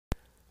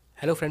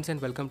Hello friends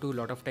and welcome to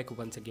Lot of Tech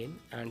once again,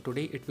 and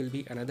today it will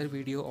be another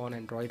video on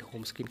Android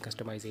home screen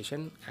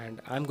customization,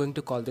 and I'm going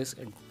to call this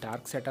a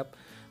dark setup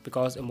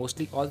because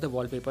mostly all the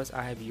wallpapers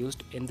I have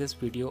used in this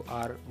video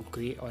are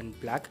gray and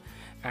black,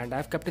 and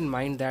I've kept in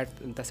mind that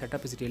the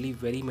setup is really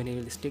very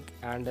minimalistic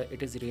and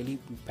it is really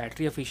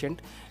battery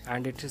efficient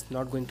and it is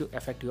not going to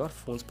affect your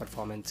phone's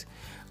performance.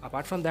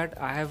 Apart from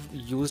that, I have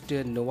used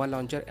Nova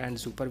Launcher and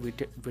Zooper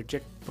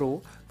Widget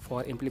Pro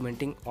for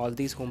implementing all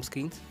these home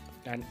screens.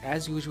 And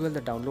as usual, the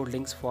download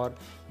links for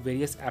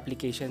various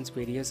applications,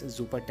 various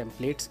zooper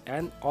templates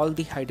and all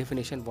the high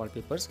definition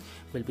wallpapers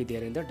will be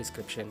there in the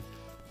description.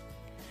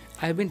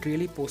 I have been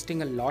really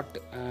posting a lot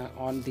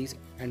on these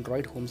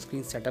Android home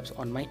screen setups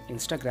on my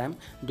Instagram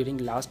during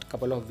last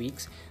couple of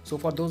weeks. So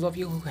for those of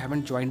you who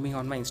haven't joined me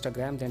on my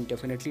Instagram, then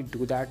definitely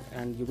do that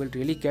and you will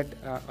really get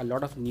a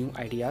lot of new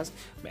ideas.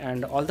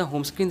 And all the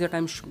home screens that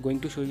I'm going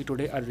to show you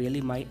today are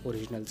really my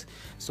originals.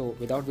 So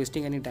without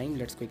wasting any time,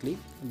 let's quickly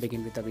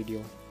begin with the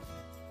video.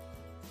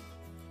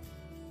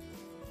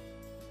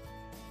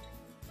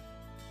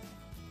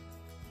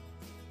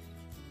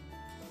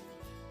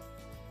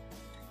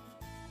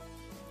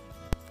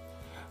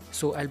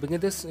 So I'll begin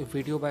this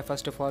video by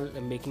first of all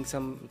making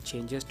some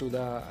changes to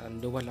the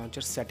Nova Launcher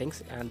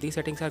settings, and these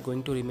settings are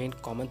going to remain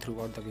common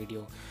throughout the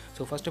video.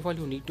 So first of all,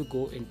 you need to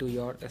go into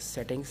your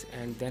settings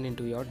and then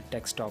into your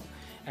desktop,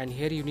 and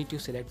here you need to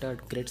select a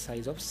grid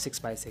size of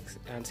 6x6,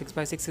 and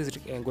 6x6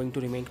 is going to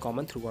remain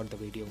common throughout the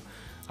video.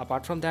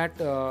 Apart from that,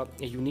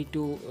 you need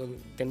to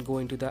then go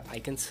into the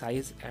icon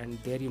size, and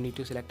there you need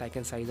to select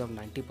icon size of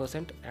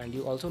 90%, and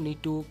you also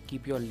need to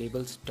keep your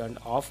labels turned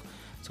off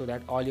so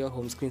that all your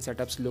home screen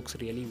setups looks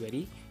really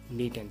very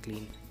neat and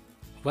clean.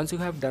 Once you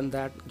have done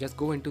that, just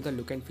go into the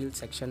look and feel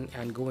section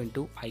and go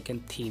into icon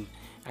theme,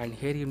 and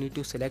here you need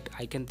to select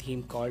icon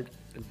theme called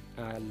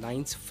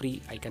lines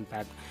free icon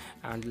pack.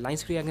 And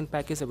lines free icon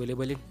pack is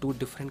available in two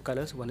different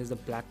colors. One is the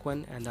black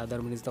one and the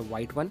other one is the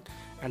white one,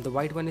 and the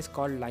white one is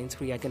called lines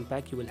free icon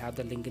pack. You will have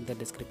the link in the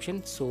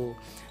description, so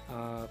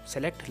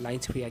select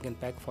lines free icon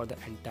pack for the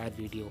entire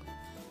video.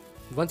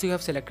 Once you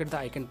have selected the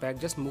icon pack,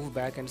 just move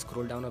back and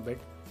scroll down a bit,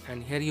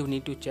 and here you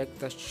need to check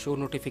the show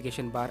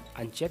notification bar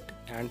unchecked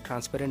and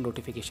transparent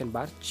notification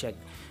bar checked,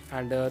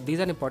 and these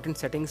are important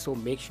settings, so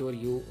make sure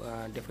you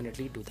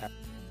definitely do that.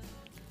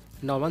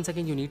 Now once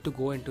again, you need to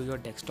go into your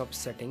desktop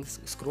settings,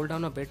 scroll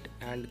down a bit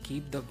and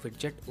keep the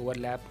widget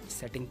overlap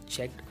setting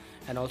checked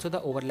and also the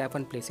overlap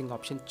and placing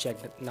option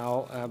checked.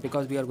 Now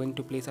because we are going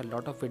to place a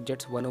lot of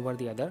widgets one over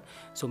the other,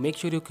 so make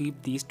sure you keep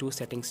these two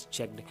settings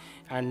checked.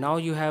 And now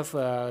you have we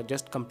have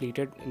just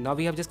completed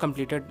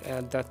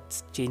the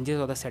changes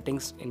or the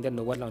settings in the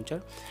Nova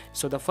Launcher.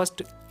 So the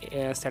first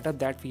setup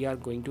that we are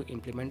going to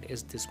implement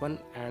is this one,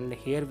 and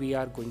here we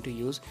are going to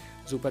use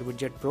Zooper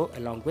Widget Pro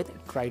along with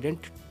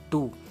Trident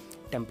 2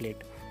 template.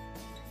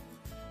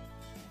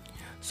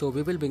 So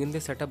we will begin the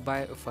setup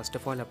by first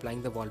of all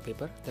applying the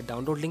wallpaper. The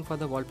download link for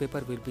the wallpaper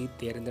will be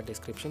there in the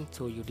description,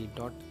 so you need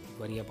not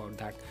worry about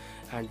that.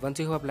 And once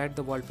you have applied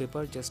the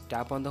wallpaper, just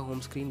tap on the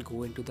home screen,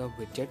 go into the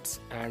widgets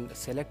and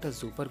select a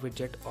Zooper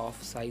widget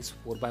of size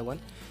 4x1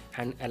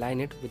 and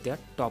align it with the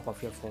top of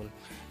your phone.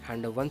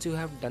 And once you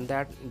have done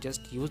that,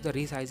 just use the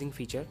resizing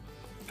feature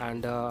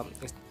and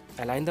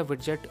align the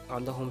widget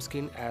on the home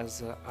screen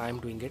as I am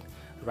doing it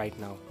right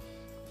now.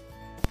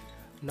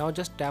 Now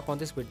just tap on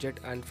this widget,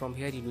 and from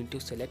here you need to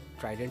select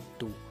Trident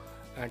 2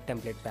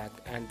 template pack.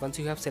 And once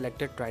you have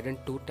selected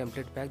Trident 2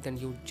 template pack, then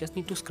you just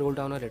need to scroll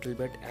down a little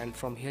bit, and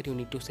from here you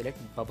need to select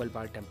bubble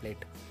bar template.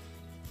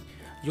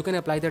 You can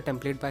apply the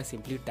template by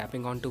simply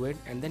tapping onto it,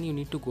 and then you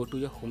need to go to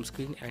your home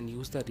screen and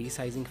use the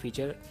resizing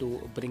feature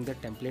to bring the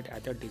template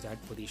at the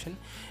desired position.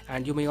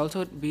 And you may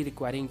also be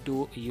requiring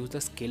to use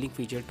the scaling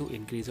feature to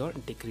increase or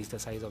decrease the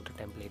size of the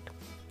template.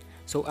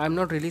 So I'm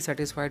not really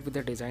satisfied with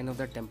the design of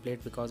the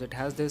template because it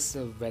has this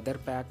weather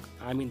pack,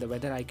 the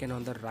weather icon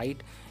on the right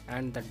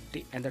and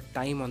the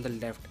time on the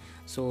left.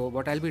 So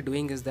what I'll be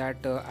doing is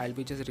that I'll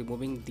be just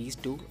removing these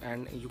two,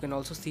 and you can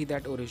also see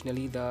that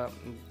originally the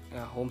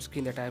home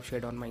screen that I have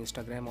shared on my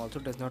Instagram also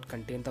does not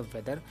contain the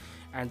weather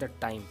and the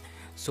time.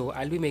 So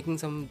I'll be making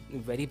some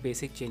very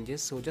basic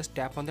changes. So just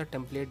tap on the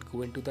template,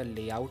 go into the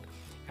layout,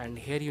 and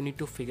here you need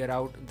to figure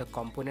out the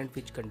component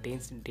which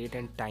contains date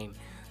and time.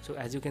 So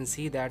as you can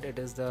see that it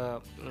is the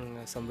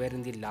somewhere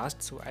in the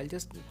last, so I'll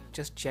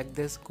just check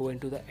this, go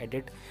into the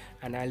edit,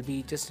 and I'll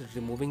be just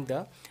removing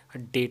the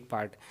date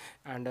part.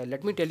 And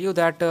let me tell you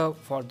that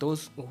for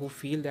those who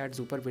feel that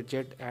Zooper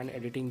widget and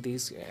editing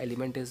this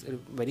element is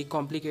very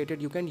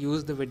complicated, you can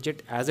use the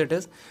widget as it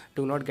is.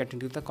 Do not get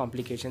into the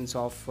complications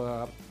of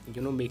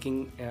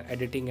making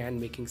editing and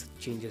making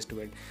changes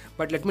to it.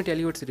 But let me tell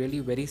you, it's really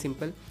very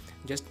simple.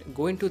 Just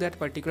go into that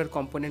particular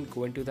component,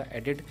 go into the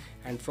edit,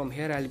 and from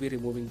here I'll be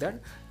removing the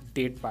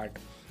date part.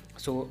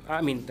 So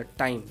the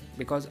time,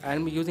 because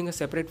I'm using a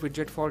separate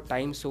widget for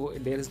time, so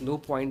there is no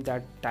point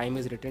that time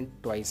is written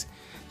twice.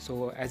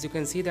 So as you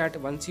can see that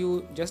once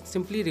you just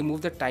simply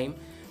remove the time,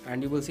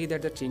 and you will see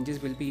that the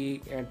changes will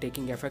be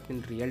taking effect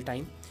in real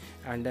time.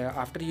 And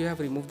after you have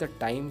removed the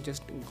time,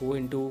 just go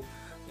into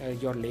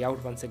your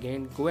layout once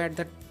again, go at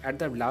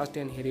the last,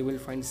 and here you will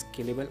find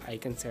scalable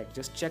icon set.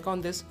 Just check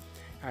on this,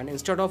 and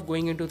instead of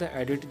going into the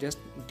edit, just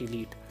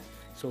delete.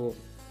 So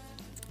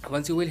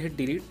once you will hit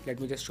delete, let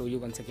me just show you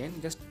once again,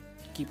 just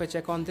keep a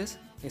check on this.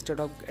 Instead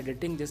of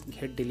editing, just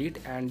hit delete,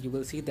 and you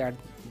will see that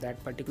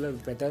that particular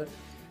weather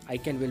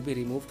icon will be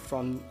removed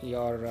from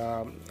your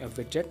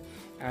widget,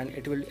 and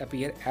it will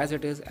appear as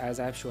it is, as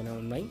I have shown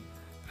on my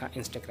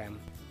Instagram.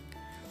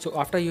 So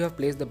after you have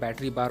placed the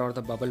battery bar or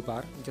the bubble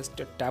bar,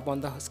 just tap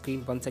on the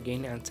screen once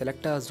again and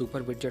select a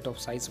zooper widget of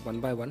size 1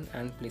 by 1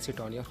 and place it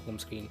on your home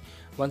screen.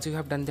 Once you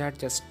have done that,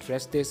 just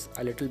stretch this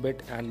a little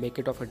bit and make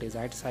it of a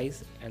desired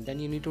size, and then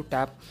you need to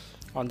tap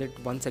on it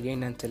once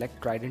again and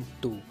select Trident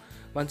 2.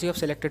 Once you have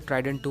selected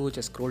Trident 2,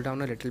 just scroll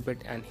down a little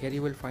bit, and here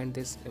you will find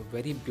this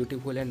very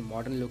beautiful and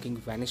modern looking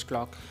vanish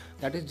clock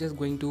that is just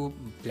going to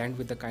blend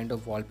with the kind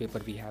of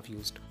wallpaper we have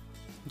used.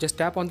 Just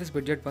tap on this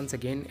widget once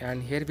again,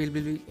 and here we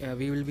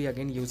will be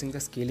again using the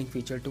scaling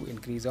feature to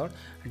increase or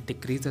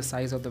decrease the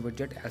size of the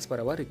widget as per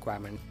our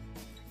requirement.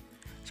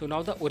 So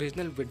now the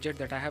original widget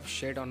that I have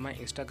shared on my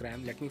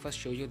Instagram, let me first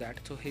show you that.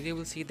 So here you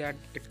will see that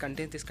it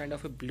contains this kind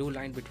of a blue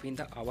line between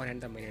the hour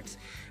and the minutes,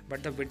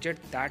 but the widget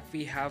that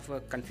we have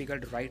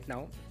configured right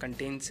now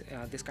contains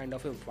this kind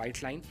of a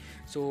white line.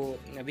 So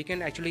we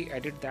can actually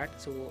edit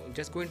that. So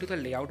just go into the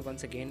layout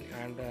once again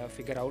and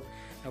figure out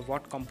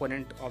what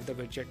component of the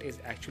widget is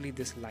actually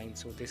this line.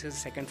 So this is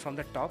second from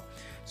the top.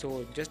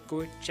 So just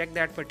go check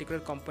that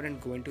particular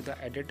component, go into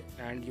the edit,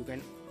 and you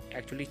can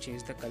actually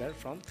change the color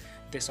from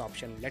this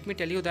option. Let me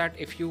tell you that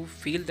if you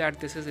feel that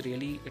this is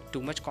really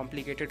too much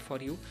complicated for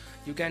you,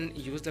 you can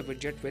use the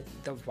widget with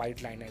the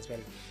white line as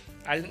well.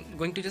 I'm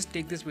going to just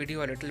take this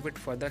video a little bit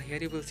further. Here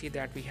you will see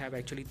that we have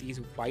actually these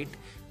white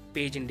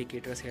page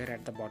indicators here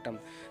at the bottom.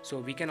 So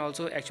we can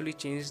also actually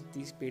change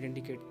these page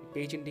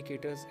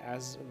indicators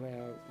as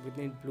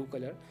within blue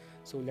color.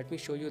 So let me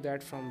show you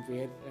that from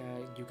where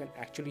you can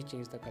actually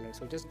change the color.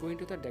 So just go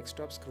into the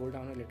desktop, scroll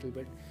down a little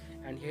bit,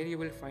 and here you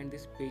will find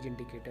this page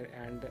indicator,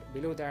 and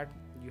below that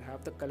you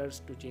have the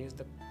colors to change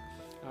the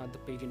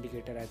page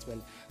indicator as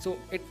well. So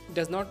it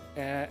does not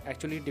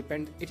actually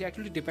depend, it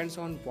actually depends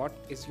on what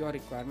is your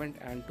requirement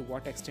and to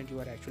what extent you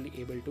are actually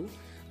able to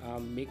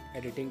make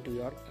editing to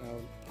your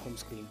home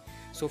screen.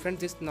 So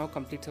friends, this now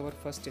completes our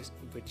first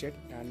widget,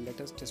 and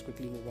let us just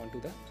quickly move on to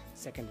the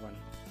second one.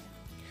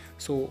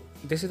 So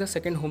this is the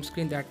second home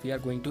screen that we are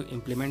going to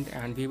implement,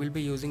 and we will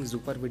be using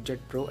Zooper Widget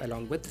Pro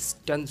along with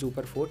Stun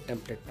Zooper 4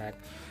 template pack.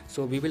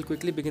 So we will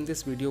quickly begin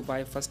this video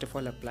by first of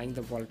all applying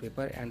the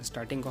wallpaper and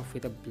starting off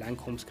with a blank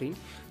home screen.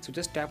 So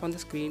just tap on the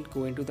screen,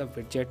 go into the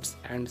widgets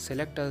and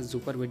select a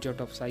Zooper widget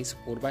of size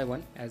 4 by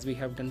 1 as we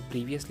have done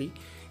previously,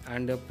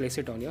 and place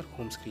it on your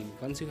home screen.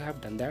 Once you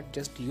have done that,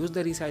 just use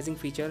the resizing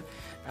feature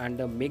and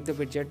make the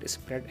widget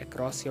spread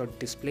across your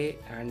display,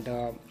 and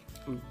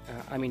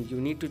you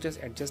need to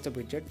just adjust the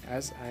widget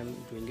as I am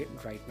doing it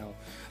right now.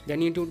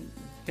 Then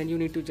you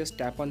need to just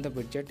tap on the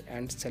widget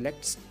and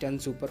select Stun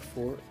Zooper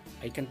 4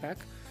 icon pack,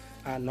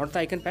 not the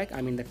icon pack,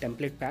 I mean the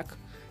template pack.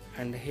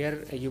 And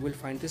here you will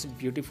find this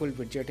beautiful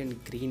widget in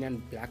green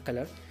and black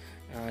color.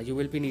 You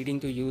will be needing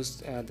to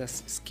use the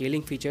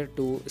scaling feature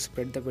to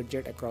spread the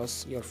widget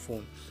across your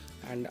phone.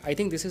 And I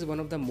think this is one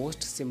of the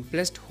most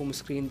simplest home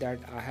screen that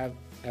I have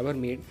ever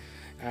made.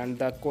 And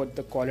the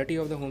quality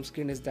of the home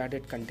screen is that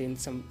it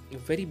contains some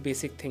very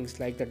basic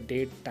things like the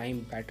date,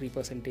 time, battery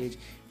percentage,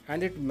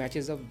 and it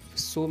matches up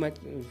so much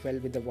well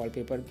with the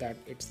wallpaper that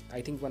it's,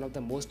 I think, one of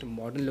the most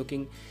modern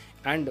looking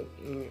and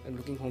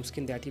looking home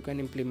screen that you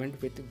can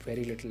implement with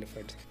very little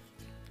effort.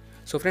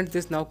 So friends,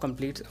 this now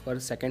completes our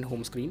second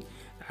home screen,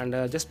 and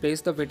just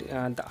place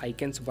the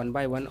icons one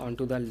by one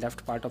onto the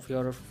left part of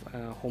your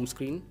home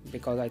screen,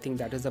 because I think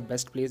that is the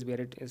best place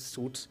where it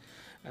suits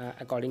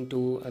according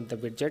to the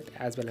widget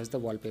as well as the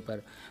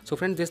wallpaper. So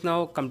friends, this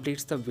now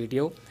completes the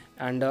video,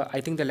 and I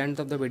think the length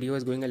of the video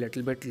is going a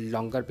little bit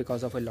longer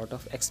because of a lot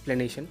of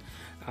explanation,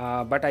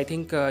 but I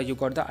think you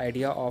got the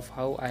idea of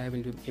how I have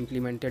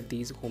implemented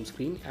these home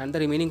screen, and the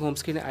remaining home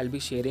screen I'll be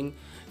sharing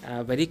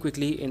very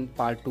quickly in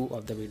part 2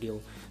 of the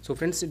video. So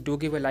friends, do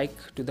give a like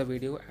to the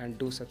video and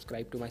do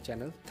subscribe to my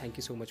channel. Thank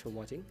you so much for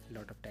watching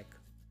Lot of Tech.